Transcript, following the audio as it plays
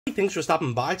Thanks for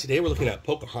stopping by. Today we're looking at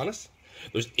Pocahontas.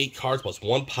 There's 8 cards plus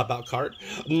 1 pop-out card.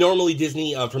 Normally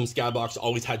Disney from Skybox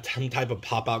always had some type of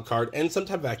pop-out card and some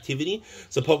type of activity.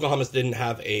 So Pocahontas didn't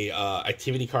have a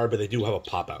activity card, but they do have a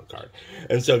pop-out card.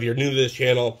 And so if you're new to this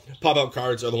channel, pop-out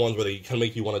cards are the ones where they kind of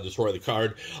make you want to destroy the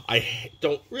card. I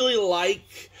don't really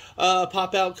like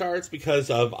pop-out cards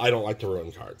because I don't like to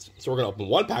ruin cards. So we're going to open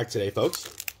 1 pack today,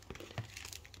 folks.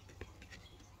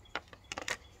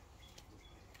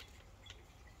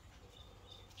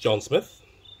 John Smith.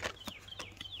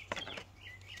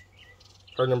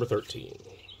 Card number 13.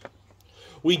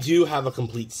 We do have a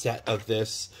complete set of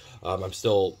this. I'm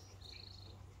still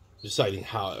deciding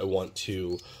how I want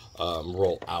to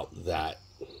roll out that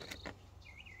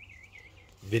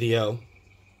video.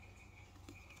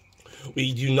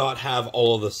 We do not have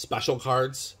all of the special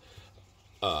cards,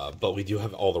 but we do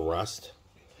have all the rest.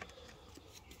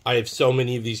 I have so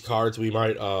many of these cards, we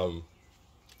might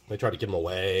try to give them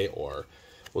away, or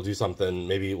we'll do something.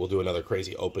 Maybe we'll do another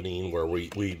crazy opening where we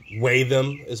weigh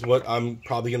them, is what I'm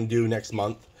probably going to do next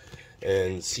month,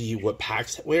 and see what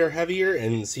packs weigh heavier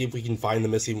and see if we can find the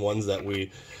missing ones that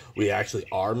we actually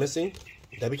are missing.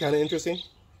 That'd be kind of interesting.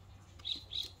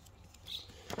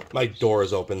 My door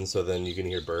is open, so then you can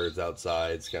hear birds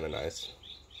outside. It's kind of nice.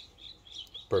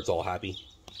 Birds all happy.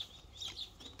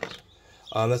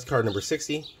 That's card number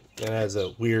 60. It has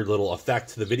a weird little effect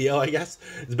to the video, I guess.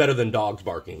 It's better than dogs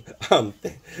barking.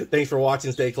 Thanks for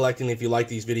watching. Stay collecting if you like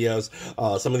these videos.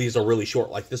 Some of these are really short,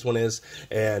 like this one is.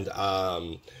 And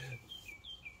I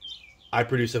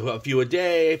produce a few a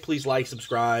day. Please like,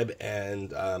 subscribe,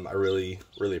 and I really,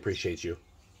 really appreciate you.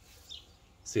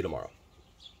 See you tomorrow.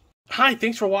 Hi,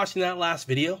 thanks for watching that last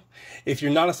video. If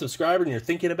you're not a subscriber and you're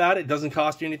thinking about it, it doesn't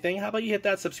cost you anything. How about you hit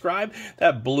that subscribe,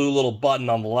 that blue little button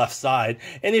on the left side.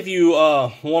 And if you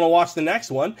want to watch the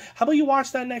next one, how about you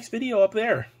watch that next video up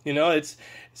there? You know, it's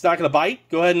not going to bite.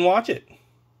 Go ahead and watch it.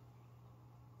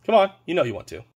 Come on, you know you want to.